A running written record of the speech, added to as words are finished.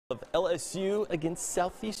Of LSU against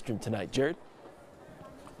Southeastern tonight, Jared.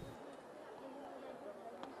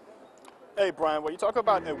 Hey, Brian, when you talk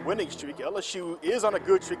about a winning streak, LSU is on a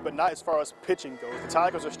good streak, but not as far as pitching goes. The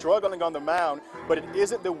Tigers are struggling on the mound, but it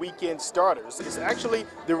isn't the weekend starters. It's actually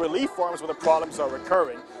the relief arms where the problems are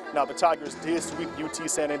recurring. Now, the Tigers did sweep UT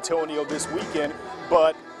San Antonio this weekend,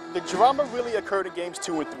 but the drama really occurred in games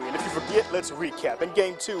 2 and 3. And if you forget, let's recap. In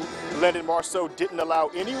game 2, Landon Marceau didn't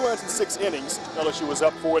allow any runs in 6 innings. LSU was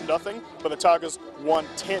up 4-0, but the Tigers won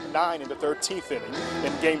 10-9 in the 13th inning.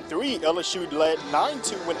 In game 3, LSU led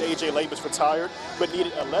 9-2 when A.J. Labus retired, but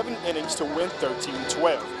needed 11 innings to win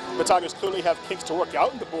 13-12. The Tigers clearly have kinks to work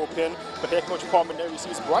out in the bullpen, but head coach Paul Mainieri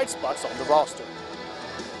sees bright spots on the roster.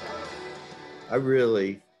 I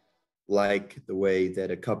really like the way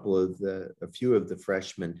that a few of the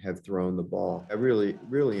freshmen have thrown the ball. I really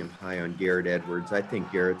am high on Garrett Edwards. I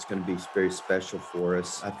think Garrett's going to be very special for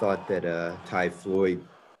us. I thought that Ty Floyd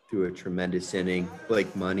threw a tremendous inning.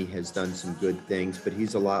 Blake Money has done some good things, but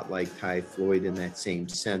he's a lot like Ty Floyd in that same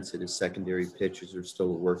sense that his secondary pitches are still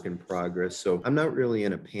a work in progress. So I'm not really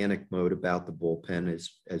in a panic mode about the bullpen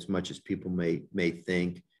as much as people may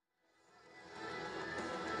think.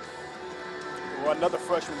 Well, another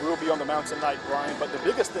freshman will be on the mound tonight, Brian, but the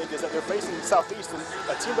biggest thing is that they're facing Southeastern,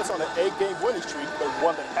 a team that's on an 8-game winning streak, but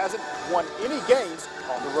one that hasn't won any games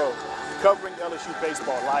on the road. Covering LSU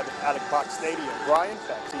baseball live at Alec Box Stadium. Brian,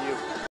 back to you.